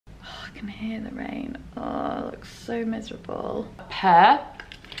I can hear the rain. Oh, it looks so miserable. Pear.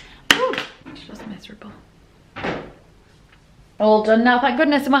 Ooh, it's just miserable. All done now, thank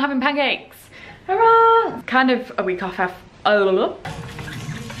goodness, and we're having pancakes. Hurrah! It's kind of a week off.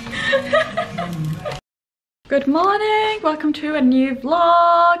 Good morning, welcome to a new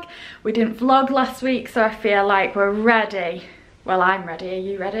vlog. We didn't vlog last week, so I feel like we're ready. Well, I'm ready. Are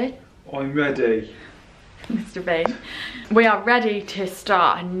you ready? I'm ready. Mr. Bean. We are ready to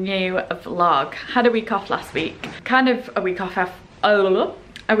start a new vlog. Had a week off last week. Kind of a week off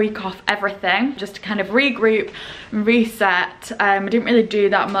everything, just to kind of regroup and reset. I didn't really do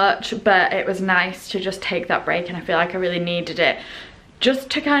that much, but it was nice to just take that break, and I feel like I really needed it just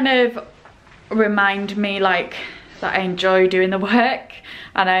to kind of remind me like that I enjoy doing the work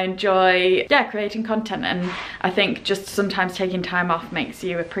and I enjoy creating content, and I think just sometimes taking time off makes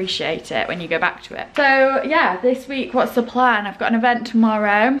you appreciate it when you go back to it. So yeah, this week what's the plan? I've got an event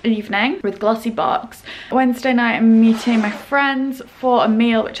tomorrow evening with GLOSSYBOX. Wednesday night I'm meeting my friends for a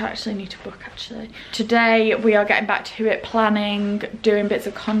meal, which I actually need to book actually. Today we are getting back to it, planning, doing bits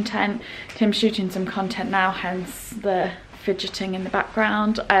of content. Tim's shooting some content now, hence the fidgeting in the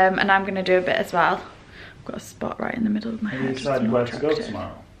background, and I'm gonna do a bit as well. I've got a spot right in the middle of my head. Have you decided where to go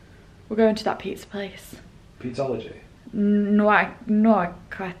tomorrow? We're going to that pizza place. Pizzology? No,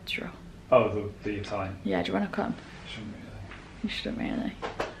 quattro. Oh, the Italian. Yeah, do you want to come? Shouldn't really. You shouldn't really.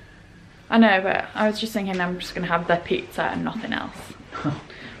 I know, but I was just thinking I'm just gonna have the pizza and nothing else.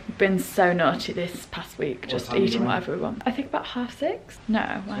 We've been so naughty this past week, just eating whatever we want. I think about 6:30.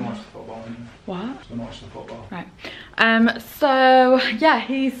 No, why not? Watch the football. What? Just watch the football. Right. So yeah,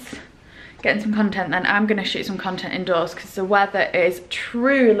 he's getting some content, then I'm gonna shoot some content indoors because the weather is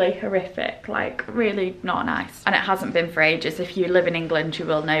truly horrific, like really not nice, and it hasn't been for ages. If you live in England you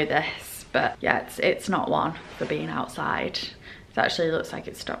will know this, but yeah, it's not one for being outside. It actually looks like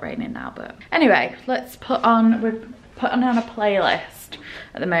it's stopped raining now, but anyway, let's we're putting on a playlist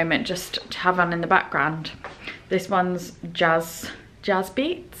at the moment just to have on in the background. This one's jazz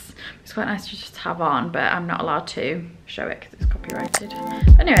beats. It's quite nice to just have on, but I'm not allowed to show it because it's copyrighted.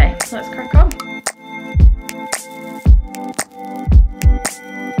 Anyway, let's crack on.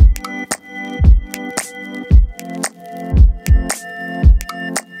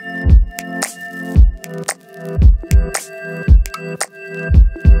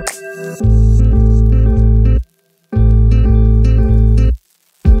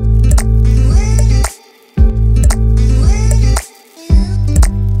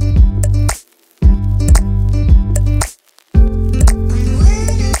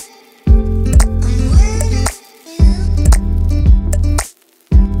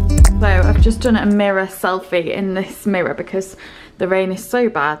 Just done a mirror selfie in this mirror because the rain is so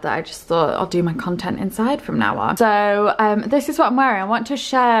bad that I just thought I'll do my content inside from now on. So this is what I'm wearing. I want to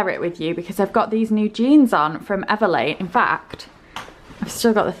share it with you because I've got these new jeans on from Everlane. In fact, I've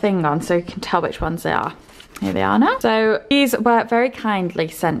still got the thing on so you can tell which ones they are. Here they are now. So these were very kindly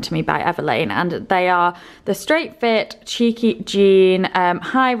sent to me by Everlane, and they are the straight fit cheeky jean,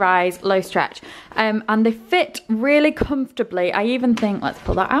 high rise, low stretch, and they fit really comfortably. I even think, let's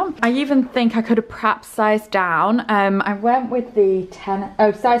pull that out. I even think I could have perhaps sized down. I went with the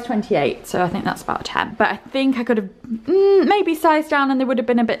size 28, so I think that's about a 10. But I think I could have maybe sized down and they would have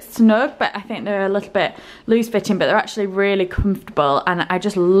been a bit snug, but I think they're a little bit loose fitting, but they're actually really comfortable, and I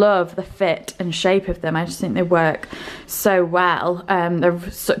just love the fit and shape of them. I just think they work so well. They're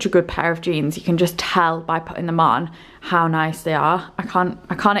such a good pair of jeans. You can just tell by putting them on how nice they are. I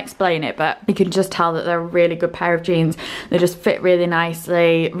can't explain it, but you can just tell that they're a really good pair of jeans. They just fit really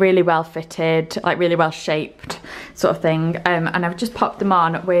nicely, really well fitted, like really well shaped sort of thing. And I've just popped them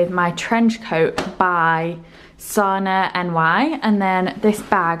on with my trench coat by Sana NY, and then this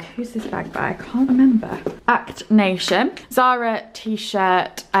bag, who's this bag by? I can't remember. Act Nation, Zara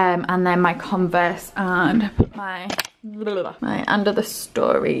t-shirt, and then my Converse, and my Under the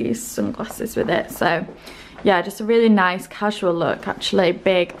Stories sunglasses with it. So yeah, just a really nice casual look. Actually,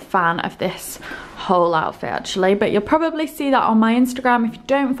 big fan of this whole outfit actually, but you'll probably see that on my Instagram. If you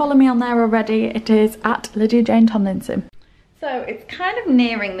don't follow me on there already, it is at Lydia Tomlinson. So it's kind of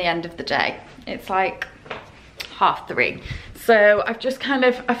nearing the end of the day. It's like 3:30. So I've just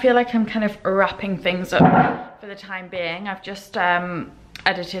I feel like I'm kind of wrapping things up for the time being. I've just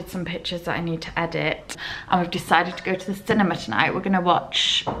edited some pictures that I need to edit, and we've decided to go to the cinema tonight. We're gonna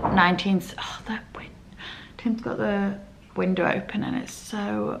watch Tim's got the window open and it's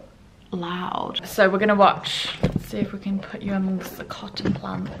so loud. So we're gonna watch, let's see if we can put you amongst the cotton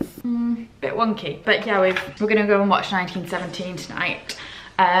plants. Bit wonky, but yeah, we're gonna go and watch 1917 tonight.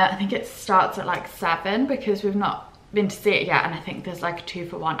 I think it starts at like 7 because we've not been to see it yet, and I think there's like a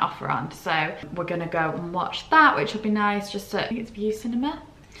 2-for-1 offer on, so we're gonna go and watch that, which will be nice. Just at, I think it's View Cinema.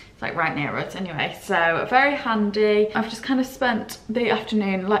 It's like right near us anyway, so very handy. I've just kind of spent the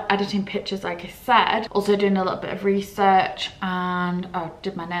afternoon like editing pictures, like I said, also doing a little bit of research, and I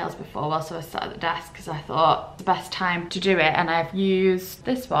did my nails before whilst I was sat at the desk because I thought it's the best time to do it. And I've used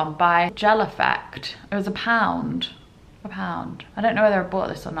this one by Gel Effect. It was £1. I don't know whether I bought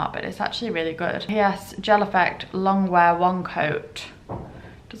this or not, but it's actually really good. Yes, Gel Effect Long Wear One Coat.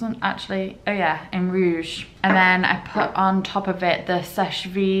 Doesn't actually, oh yeah, in Rouge. And then I put on top of it the Seche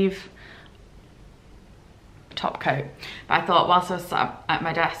Vive top coat. But I thought whilst I was sat at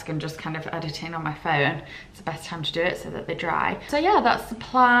my desk and just kind of editing on my phone, it's the best time to do it so that they dry. So yeah, that's the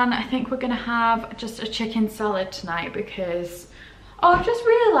plan. I think we're gonna have just a chicken salad tonight because, oh, I've just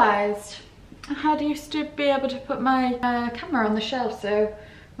realised I had used to be able to put my camera on the shelf so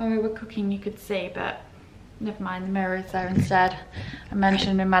when we were cooking you could see, but never mind, the mirror is there instead. I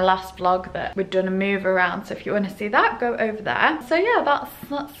mentioned in my last vlog that we'd done a move around, so if you want to see that, go over there. So yeah,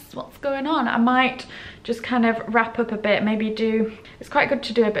 that's what's going on. I might just kind of wrap up a bit, maybe do, it's quite good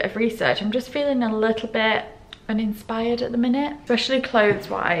to do a bit of research. I'm just feeling a little bit uninspired at the minute, especially clothes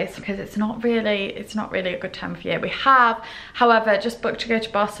wise, because it's not really a good time of year. We have, however, just booked to go to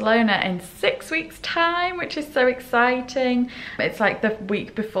Barcelona in 6 weeks time, which is so exciting. It's like the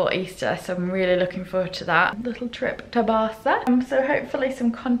week before Easter, so I'm really looking forward to that little trip to Barca. So hopefully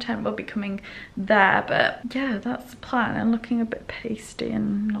some content will be coming there, but yeah, that's the plan. I'm looking a bit pasty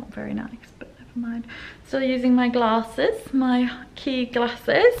and not very nice, but never mind. Still using my glasses, my key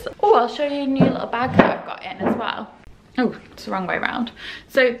glasses. Oh, I'll show you a new little bag that I've got in as well. Oh, it's the wrong way around.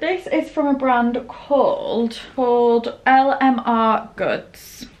 So this is from a brand called LMR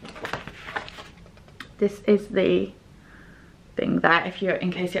Goods. This is the thing there, if you're, in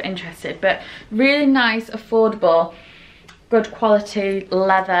case you're interested, but really nice, affordable, good quality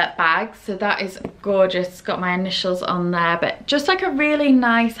leather bag. So that is gorgeous. It's got my initials on there, but just like a really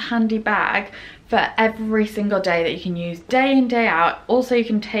nice handy bag for every single day that you can use day in, day out. Also, you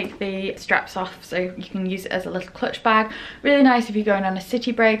can take the straps off so you can use it as a little clutch bag. Really nice if you're going on a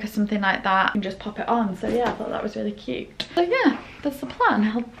city break or something like that. You can just pop it on. So yeah, I thought that was really cute. So yeah, that's the plan.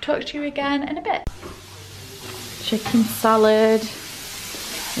 I'll talk to you again in a bit. Chicken salad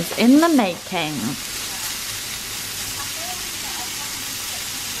is in the making.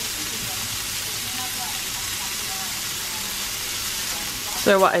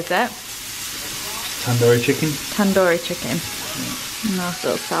 So what is it? Tandoori chicken. Tandoori chicken. Yeah. Nice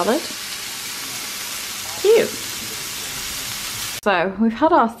little salad. Cute. So we've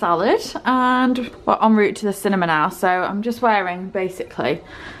had our salad and we're en route to the cinema now. So I'm just wearing basically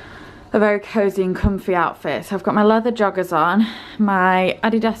a very cozy and comfy outfit. So I've got my leather joggers on, my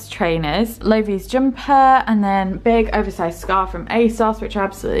Adidas trainers, Levi's jumper, and then big oversized scarf from ASOS, which I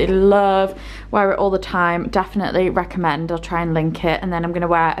absolutely love. Wear it all the time, definitely recommend. I'll try and link it. And then I'm gonna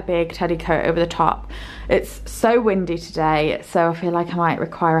wear a big teddy coat over the top. It's so windy today, so I feel like I might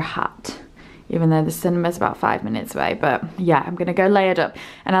require a hat, even though the cinema's about 5 minutes away. But yeah, I'm gonna go layered up.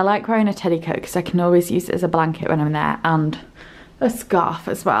 And I like wearing a teddy coat because I can always use it as a blanket when I'm there, and a scarf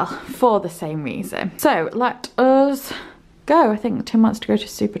as well for the same reason. So let us go. I think Tim wants to go to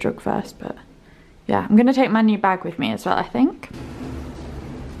Superdrug first, but yeah, I'm gonna take my new bag with me as well, I think.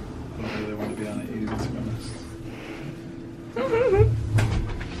 I don't really want to be on it either, to be honest.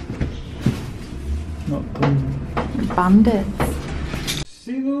 Not done. Bandits.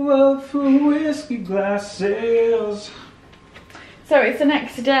 See the world through whiskey glasses. So it's the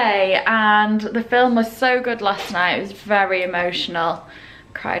next day and the film was so good last night. It was very emotional.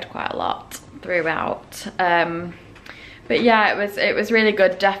 Cried quite a lot throughout. But yeah, it was really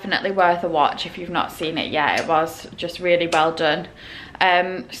good. Definitely worth a watch if you've not seen it yet. It was just really well done.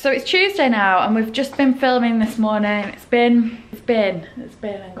 So it's Tuesday now and we've just been filming this morning. It's been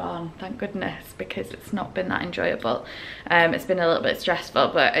and gone, thank goodness, because it's not been that enjoyable. It's been a little bit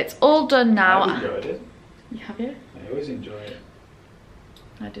stressful, but it's all done now. I've enjoyed it. Have you? I always enjoy it.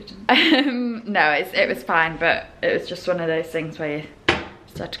 I didn't. No, it was fine, but it was just one of those things where you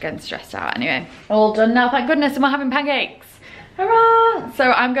start getting stressed out. Anyway, all done now, thank goodness, and we're having pancakes. Hurrah!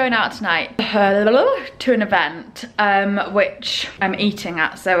 So I'm going out tonight to an event, which I'm eating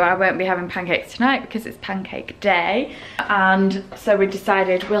at, so I won't be having pancakes tonight because it's pancake day. And so we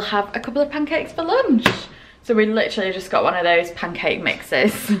decided we'll have a couple of pancakes for lunch. So we literally just got one of those pancake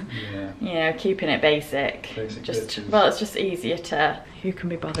mixes. Yeah. You know, keeping it basic. Well, it's just easier to, who can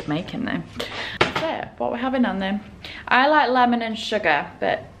be bothered making them? That's it, what we're having on them. I like lemon and sugar,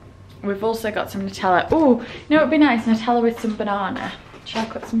 but we've also got some Nutella. Oh, you know what would be nice? Nutella with some banana. Shall I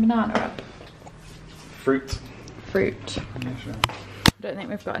cut some banana up? Fruit. fruit. Yeah, sure. I don't think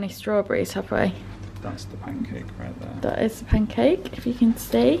we've got any strawberries, have we? That's the pancake right there. That is the pancake, if you can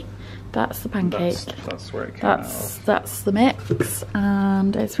see. That's the pancake. That's where it came out of. That's the mix,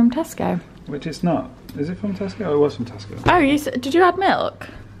 and it's from Tesco. Which it's not. Is it from Tesco? Oh, it was from Tesco. Oh, did you add milk?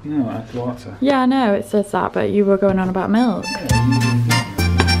 No, I had water. Yeah, I know, it says that, but you were going on about milk.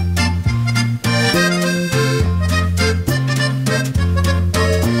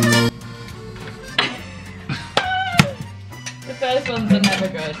 The first ones are never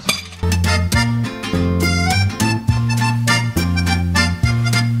good.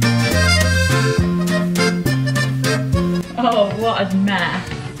 Oh, what a mess.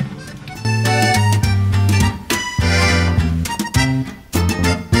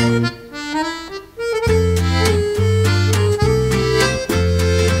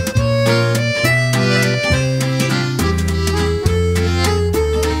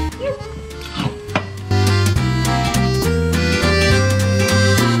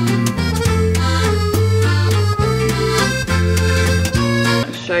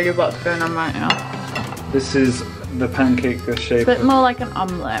 Show you what's going on right now. This is the pancake, the shape It's a bit of more like an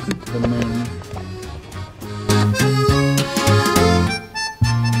omelette. the moon.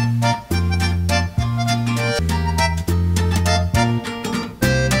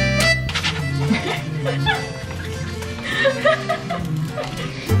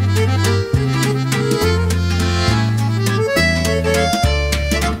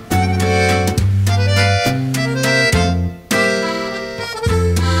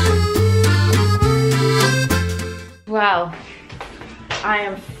 Well, I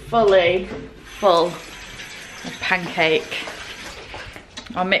am fully full of pancake.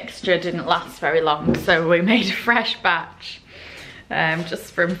 Our mixture didn't last very long, so we made a fresh batch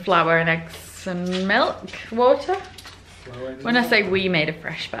just from flour and eggs and milk, water. When I say we made a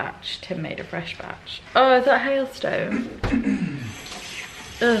fresh batch, Tim made a fresh batch. Oh, is that hailstone?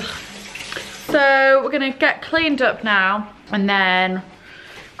 Ugh. So we're gonna get cleaned up now and then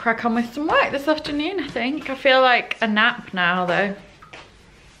crack on with some work this afternoon, I think. I feel like a nap now though.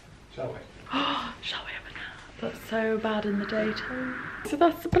 Shall we? Shall we have a nap? That's so bad in the daytime. So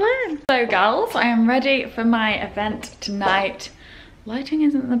that's the plan. So gals, I am ready for my event tonight. Lighting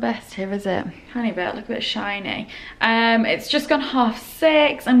isn't the best here, is it? Tiny bit, look a bit shiny. It's just gone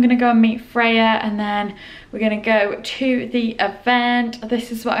 6:30. I'm gonna go and meet Freya and then we're gonna go to the event.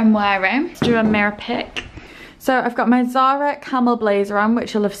 This is what I'm wearing. Let's do a mirror pic. So I've got my Zara camel blazer on,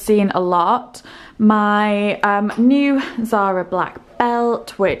 which you'll have seen a lot. My new Zara black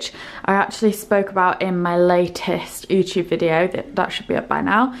belt, which I actually spoke about in my latest YouTube video. That should be up by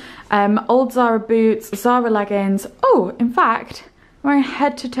now. Old Zara boots, Zara leggings. Oh, in fact, I'm wearing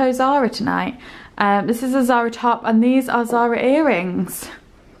head to toe Zara tonight. This is a Zara top and these are Zara earrings.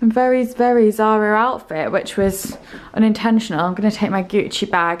 A very, very Zara outfit, which was unintentional. I'm gonna take my Gucci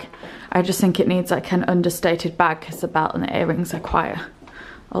bag. I just think it needs like an understated bag because the belt and the earrings are quite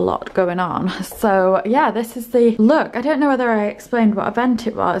a lot going on. So yeah, this is the look. I don't know whether I explained what event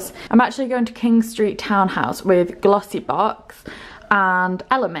it was. I'm actually going to King Street Townhouse with GLOSSYBOX and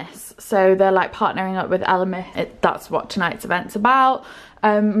ELEMIS. So they're like partnering up with ELEMIS. That's what tonight's event's about.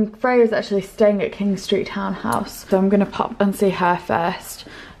 Freya's actually staying at King Street Townhouse. So I'm gonna pop and see her first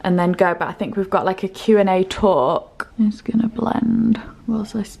and then go, but I think we've got like a Q&A talk. I'm just gonna blend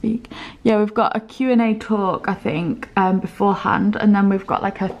whilst I speak. Yeah, we've got a Q&A talk, I think, beforehand, and then we've got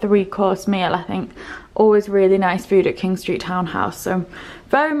like a 3-course meal, I think. Always really nice food at King Street Townhouse, so I'm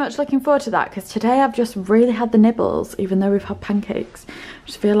very much looking forward to that, because today I've just really had the nibbles, even though we've had pancakes. I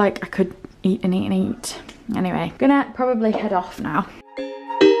just feel like I could eat and eat and eat. Anyway, gonna probably head off now.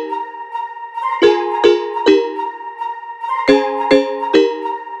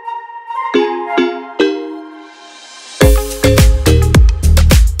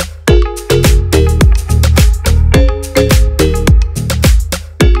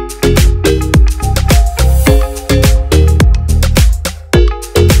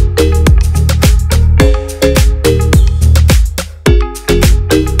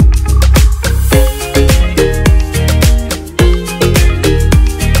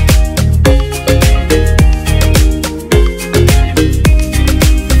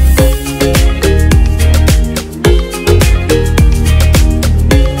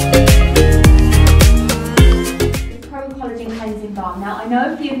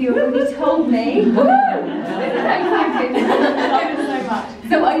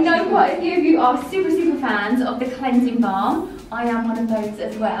 So I know quite a few of you are super fans of the cleansing balm. I am one of those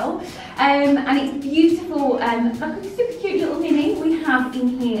as well. And it's beautiful, like a super cute little thingy we have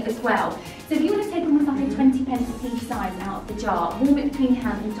in here as well. So if you want to take almost like a 20 pence a piece size out of the jar, warm it between your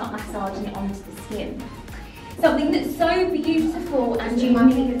hands and start massaging it onto the skin. Something that's so beautiful and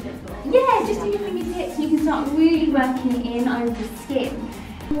unique. Yeah, just on your fingertips, and you can start really working it in over the skin.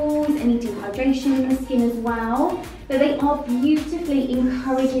 Any dehydration in the skin as well, but they are beautifully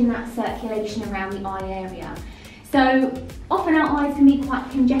encouraging that circulation around the eye area. So often our eyes can be quite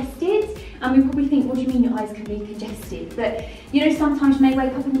congested, and we probably think, what do you mean your eyes can be congested? But you know, sometimes you may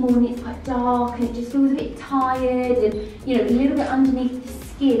wake up in the morning, it's quite dark and it just feels a bit tired, and you know, a little bit underneath the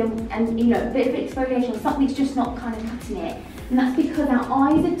skin, and you know, a bit of exfoliation, something's just not kind of cutting it. And that's because our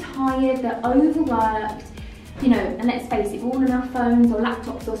eyes are tired, they're overworked, you know, and let's face it, all on our phones or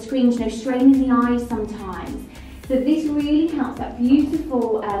laptops or screens, you know, straining the eyes sometimes. So this really helps that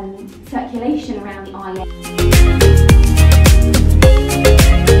beautiful circulation around the eye.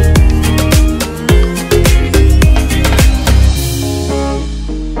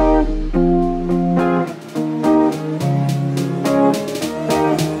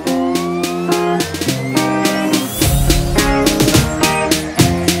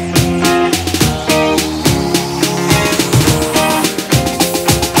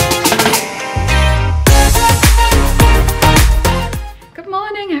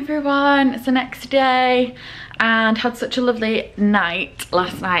 It's the next day and had such a lovely night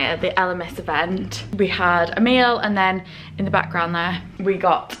last night at the ELEMIS event. We had a meal, and then in the background there we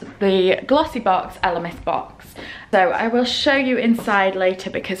got the GLOSSYBOX ELEMIS box. So I will show you inside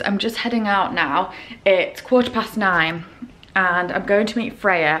later because I'm just heading out now. It's 9:15 and I'm going to meet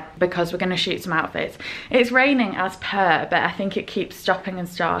Freya because we're going to shoot some outfits. It's raining as per, but I think it keeps stopping and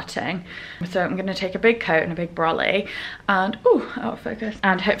starting. So I'm going to take a big coat and a big brolly and, ooh, out of focus,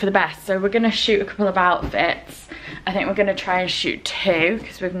 and hope for the best. So we're going to shoot a couple of outfits. I think we're going to try and shoot 2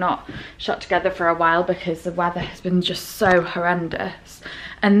 because we've not shot together for a while because the weather has been just so horrendous.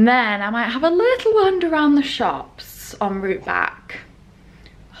 And then I might have a little wander around the shops en route back.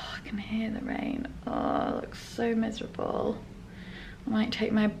 I can hear the rain. Oh, it looks so miserable. I might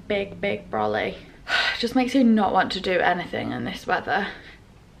take my big brolly. Just makes you not want to do anything in this weather.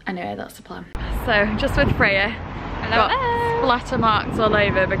 Anyway, that's the plan. So, just with Freya. Hello. Got splatter marks all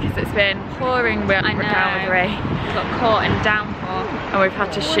over because it's been pouring down with rain. We got caught in downpour. And we've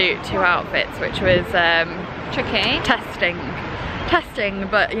had to shoot 2 outfits, which was tricky. Testing,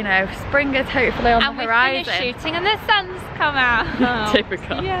 but you know, spring is hopefully on the horizon. And we finished shooting and the sun's come out.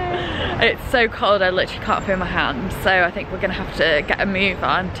 Typical. Yeah. It's so cold I literally can't feel my hands, so I think we're gonna have to get a move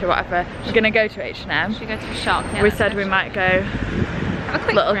on to whatever. We're gonna go to H&M. Should we go to the shop? Yeah, we said we might go have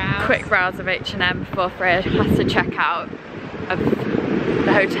a quick browse of H&M before Freya has to check out of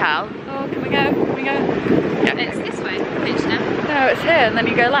the hotel. Oh, can we go? Can we go? Yeah. It's this way, H&M. No, it's here, and then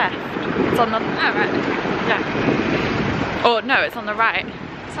you go left. It's on the. Oh right. Yeah. Oh no, it's on the right.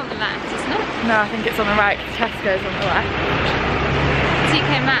 It's on the left, isn't it? No, I think it's on the right because Tesco's on the left.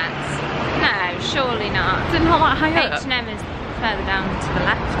 TK Maxx? No, surely not. Is it not that high up? H&M is further down to the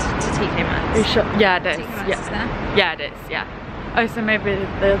left to TK Maxx. Are you sure? Yeah, it is. TK Maxx is there? Yeah, it is, yeah. Oh, so maybe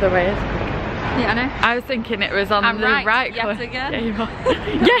the other way is. Yeah, I know. I was thinking it was on the right. Yet again. Yeah, you are.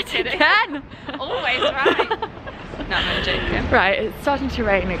 Yet again! Always right. No, I'm joking. Right, it's starting to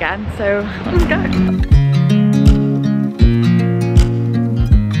rain again, so let's go.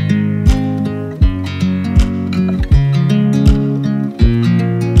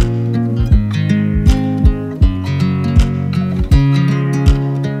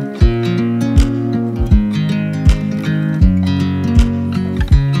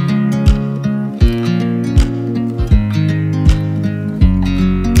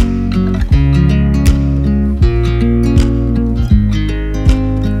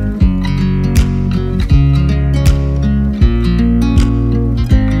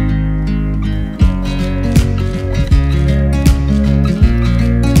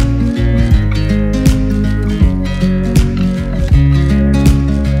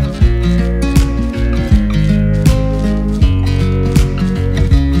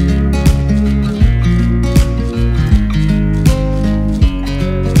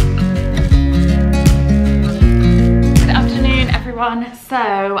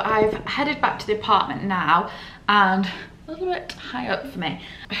 So I've headed back to the apartment now, and a little bit high up for me.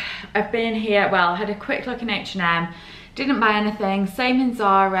 I've been here, well, I had a quick look in H&M, didn't buy anything, same in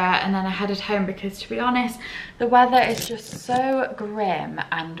Zara, and then I headed home because, to be honest, the weather is just so grim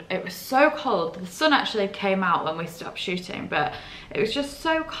and it was so cold. The sun actually came out when we stopped shooting, but it was just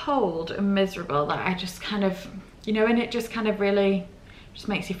so cold and miserable that I just kind of, you know, and it just kind of really just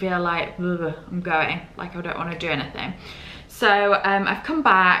makes you feel like, I'm going, like I don't want to do anything. So I've come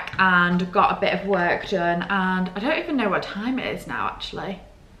back and got a bit of work done, and I don't even know what time it is now actually.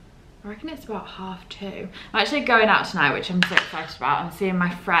 I reckon it's about 2:30. I'm actually going out tonight, which I'm so excited about. I'm seeing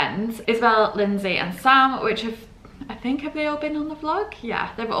my friends, Isabel, Lindsay and Sam, which have they all been on the vlog? Yeah,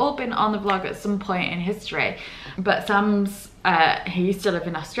 they've all been on the vlog at some point in history. But Sam's, he used to live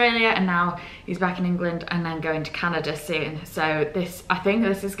in Australia and now he's back in England and then going to Canada soon. So I think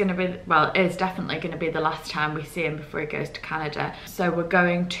this is gonna be, well, it is definitely gonna be the last time we see him before he goes to Canada. So we're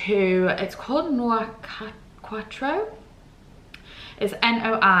going to, it's called Noi Quattro. It's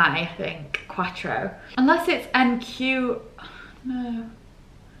N-O-I, I think, Quattro. Unless it's N-Q, no,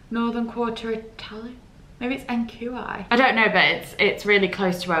 Northern Quarter Italy. Maybe it's NQI. I don't know, but it's really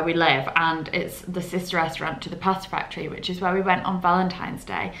close to where we live and it's the sister restaurant to the Pasta Factory, which is where we went on Valentine's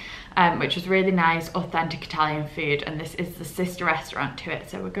Day, which was really nice, authentic Italian food, and this is the sister restaurant to it.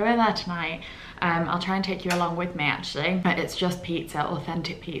 So we're going there tonight. I'll try and take you along with me actually. It's just pizza,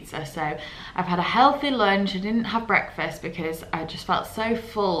 authentic pizza. So I've had a healthy lunch. I didn't have breakfast because I just felt so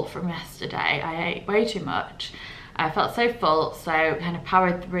full from yesterday. I ate way too much. I felt so full, so kind of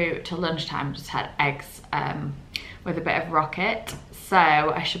powered through to lunchtime, just had eggs with a bit of rocket. So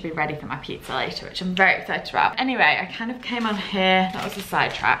I should be ready for my pizza later, which I'm very excited about. Anyway, I kind of came on here, that was a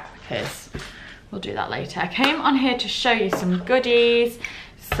sidetrack because we'll do that later. I came on here to show you some goodies.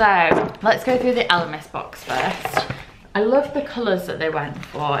 So let's go through the ELEMIS box first. I love the colours that they went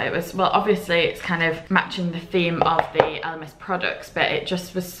for. It was, well, obviously it's kind of matching the theme of the ELEMIS products, but it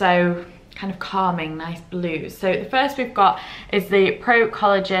just was so kind of calming, nice blues. So the first we've got is the Pro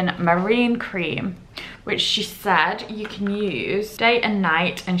Collagen Marine Cream, which she said you can use day and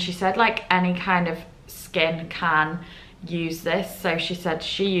night, and she said like any kind of skin can use this. So she said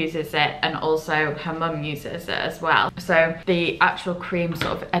she uses it and also her mum uses it as well. So the actual cream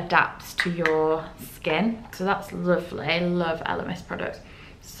sort of adapts to your skin. So that's lovely. I love ELEMIS products.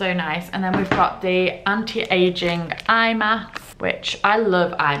 So nice. And then we've got the anti-aging eye mask, which I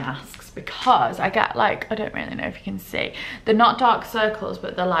love eye masks because I get like, I don't really know if you can see, they're not dark circles,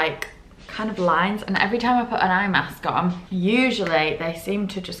 but they're like kind of lines, and every time I put an eye mask on, usually they seem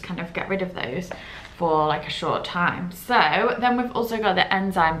to just kind of get rid of those for like a short time. So then we've also got the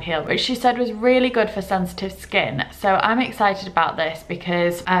enzyme peel, which she said was really good for sensitive skin. So I'm excited about this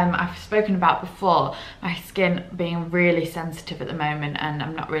because I've spoken about before my skin being really sensitive at the moment and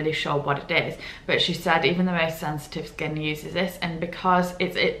I'm not really sure what it is, but she said even the most sensitive skin uses this, and because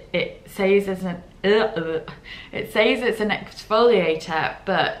it says it's an exfoliator,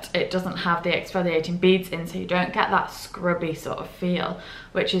 but it doesn't have the exfoliating beads in, so you don't get that scrubby sort of feel,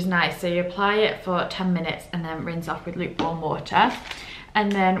 which is nice. So you apply it for 10 minutes and then rinse off with lukewarm water.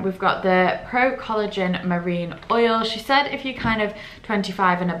 And then we've got the Pro Collagen Marine Oil. She said if you're kind of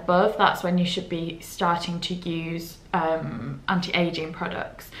 25 and above, that's when you should be starting to use anti-aging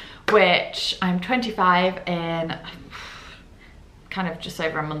products, which I'm 25 in kind of just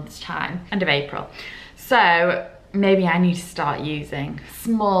over a month's time, end of April. So maybe I need to start using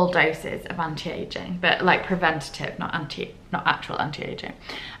small doses of anti-aging, but like preventative, not actual anti-aging.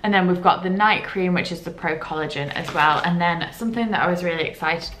 And then we've got the night cream, which is the Pro Collagen as well. And then something that I was really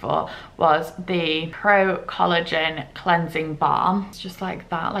excited for was the Pro Collagen Cleansing Balm. It's just like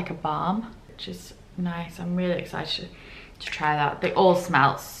that, like a balm, which is nice. I'm really excited to try that. They all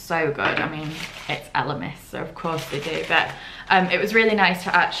smell so good. I mean, it's ELEMIS, so of course they do, but it was really nice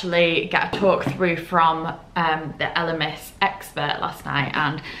to actually get a talk through from the ELEMIS expert last night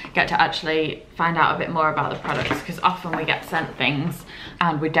and get to actually find out a bit more about the products, because often we get sent things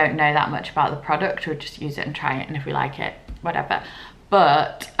and we don't know that much about the product. We'll just use it and try it, and if we like it, whatever.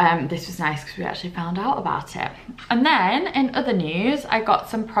 But this was nice because we actually found out about it. And then in other news, I got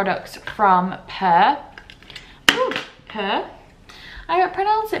some products from Purr. Ooh, Purr. I don't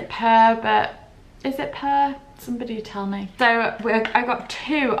pronounce it Purr, but is it Purr? Somebody tell me. So I got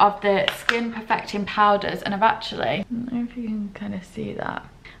 2 of the skin perfecting powders, and I've actually, I don't know if you can kind of see that,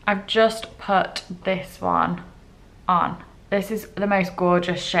 I've just put this one on. This is the most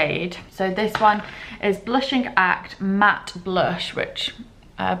gorgeous shade. So this one is Blushing Act Matte Blush, which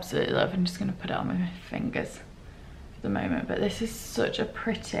I absolutely love. I'm just going to put it on with my fingers for the moment, but this is such a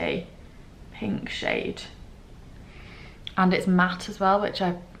pretty pink shade, and it's matte as well, which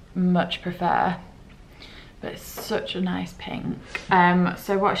I much prefer, but it's such a nice pink.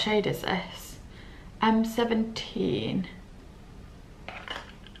 So what shade is this? M17.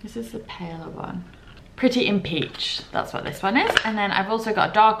 This is the paler one. Pretty in Peach, that's what this one is. And then I've also got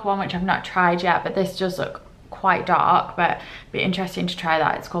a darker one, which I've not tried yet, but this does look quite dark, but it'd be interesting to try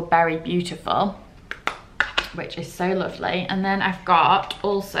that. It's called Berry Beautiful, which is so lovely. And then I've got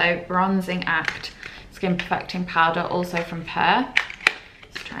also Bronzing Act Skin Perfecting Powder, also from Purr.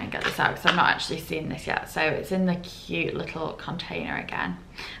 Let's try and get this out because I've not actually seen this yet. So it's in the cute little container again.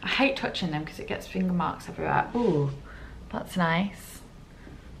 I hate touching them because it gets finger marks everywhere. Ooh, that's nice.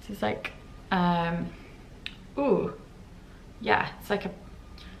 This is like, ooh, yeah, it's like a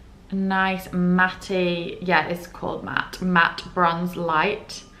nice matty, yeah, it's called matte bronze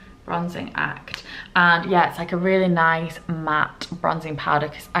light bronzing act. And yeah, it's like a really nice matte bronzing powder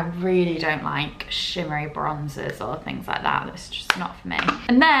because I really don't like shimmery bronzers or things like that. It's just not for me.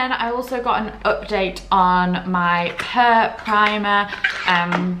 And then I also got an update on my Her primer.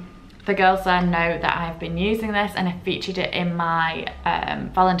 The girls there know that I've been using this, and I featured it in my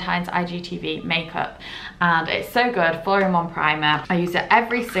Valentine's IGTV makeup, and it's so good. 4-in-1 primer. I use it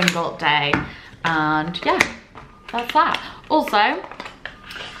every single day, and yeah, that's that. Also,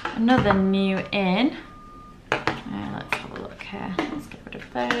 another new in. Let's have a look here. Let's get rid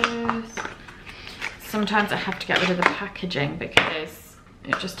of those. Sometimes I have to get rid of the packaging because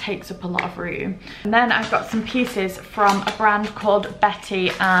it just takes up a lot of room. And then I've got some pieces from a brand called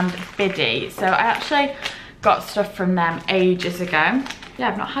Betty and Biddy. So I actually got stuff from them ages ago. Yeah,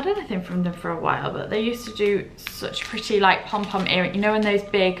 I've not had anything from them for a while, but they used to do such pretty like pom-pom earrings. You know when those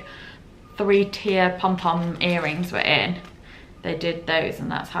big 3-tier pom-pom earrings were in? They did those, and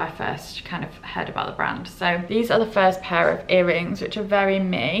that's how I first kind of heard about the brand. So these are the first pair of earrings, which are very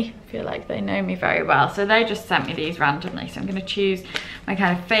me. I feel like they know me very well. So they just sent me these randomly. So I'm gonna choose my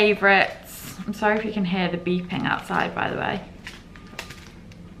kind of favorites. I'm sorry if you can hear the beeping outside, by the way.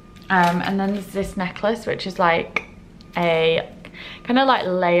 And then there's this necklace, which is like a kind of like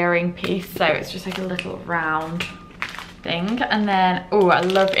layering piece. So it's just like a little round thing. And then, oh, I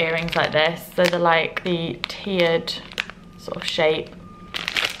love earrings like this. So they're like the tiered sort of shape,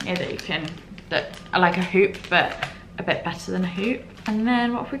 yeah, that you can, that are like a hoop but a bit better than a hoop. And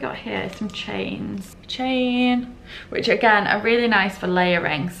then what have we got here? Some chains. Chain, which again are really nice for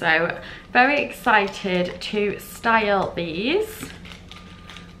layering. So very excited to style these.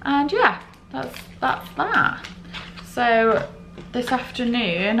 And yeah, that's that. So this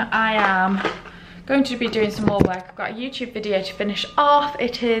afternoon I am going to be doing some more work. I've got a YouTube video to finish off.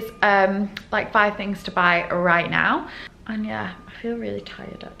 It is like 5 things to buy right now. And yeah, I feel really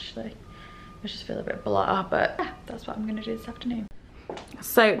tired actually. I just feel a bit blah, but yeah, that's what I'm gonna do this afternoon.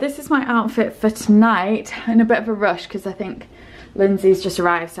 So this is my outfit for tonight. In a bit of a rush because I think Lindsay's just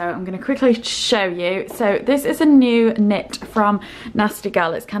arrived, so I'm gonna quickly show you. So this is a new knit from Nasty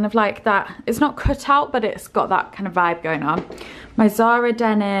Girl. It's kind of like that, it's not cut out, but it's got that kind of vibe going on. My Zara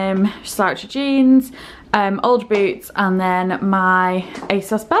denim sloucher jeans, old boots, and then my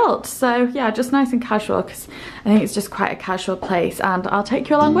ASOS belt. So yeah, just nice and casual because I think it's just quite a casual place, and I'll take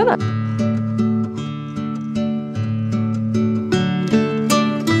you along with it.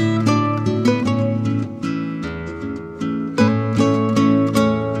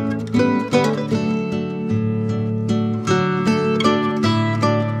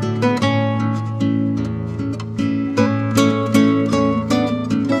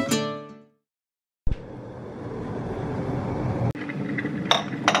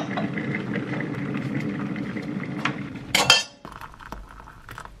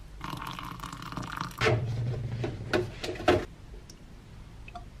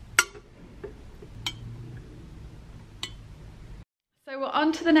 So we're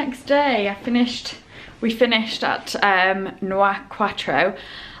on to the next day. We finished at Noir Quattro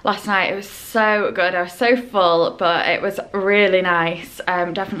last night. It was so good. I was so full, but it was really nice.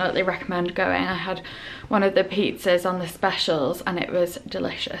 Definitely recommend going. I had one of the pizzas on the specials and it was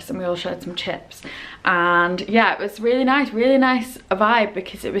delicious, and we all shared some chips. And yeah, it was really nice vibe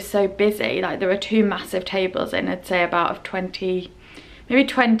because it was so busy. Like there were 2 massive tables in, I'd say about 20, maybe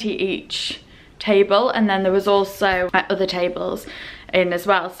 20 each table, and then there was also other tables in as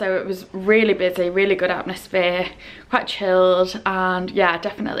well. So it was really busy, really good atmosphere, quite chilled, and yeah,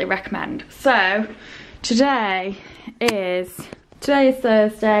 definitely recommend. So today is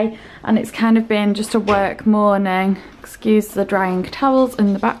Thursday, and it's kind of been just a work morning. Excuse the drying towels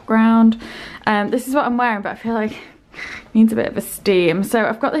in the background. This is what I'm wearing, but I feel like needs a bit of a steam. So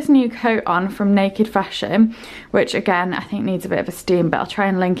I've got this new coat on from Naked Fashion, which again I think needs a bit of a steam, but I'll try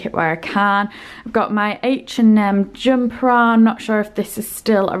and link it where I can. I've got my H&M jumper on. Not sure if this is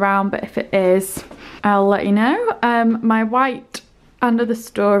still around, but if it is, I'll let you know. My white Under the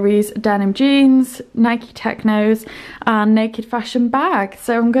Stories denim jeans, Nike Technos, and Naked Fashion bag.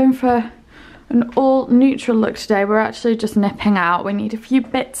 So I'm going for an all neutral look today. We're actually just nipping out. We need a few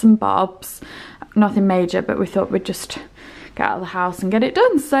bits and bobs, nothing major, but we thought we'd just get out of the house and get it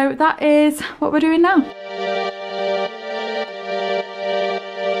done. So that is what we're doing now.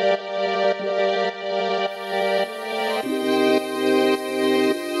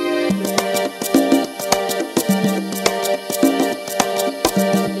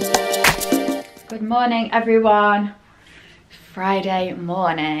 morning everyone. Friday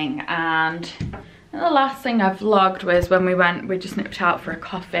morning, and the last thing I vlogged was when we just nipped out for a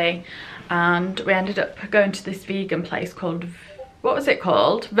coffee and we ended up going to this vegan place called, what was it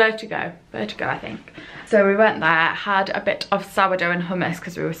called? Vertigo I think. So we went there, had a bit of sourdough and hummus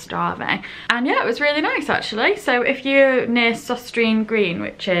because we were starving, and yeah, it was really nice actually. So if you're near Sostrine Green,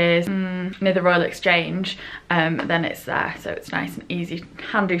 which is near the Royal Exchange, then it's there. So it's nice and easy,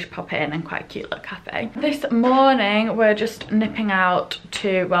 handy to pop in, and quite a cute little cafe. This morning we're just nipping out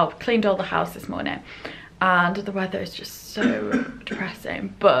to, well, cleaned all the house this morning and the weather is just so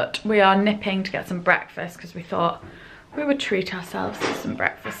depressing, but we are nipping to get some breakfast because we thought we would treat ourselves to some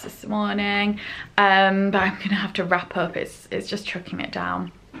breakfast this morning, but I'm gonna have to wrap up. It's just chucking it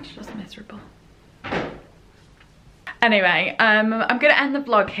down. It's just miserable. Anyway, I'm gonna end the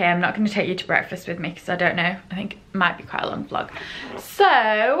vlog here. I'm not gonna take you to breakfast with me because I don't know. I think it might be quite a long vlog. So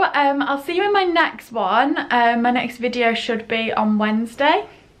I'll see you in my next one. My next video should be on Wednesday.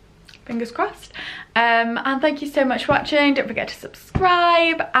 Fingers crossed. And thank you so much for watching. Don't forget to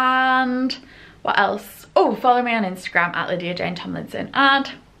subscribe, and what else? Oh, follow me on Instagram at Lydia Tomlinson,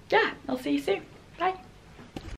 and yeah, I'll see you soon.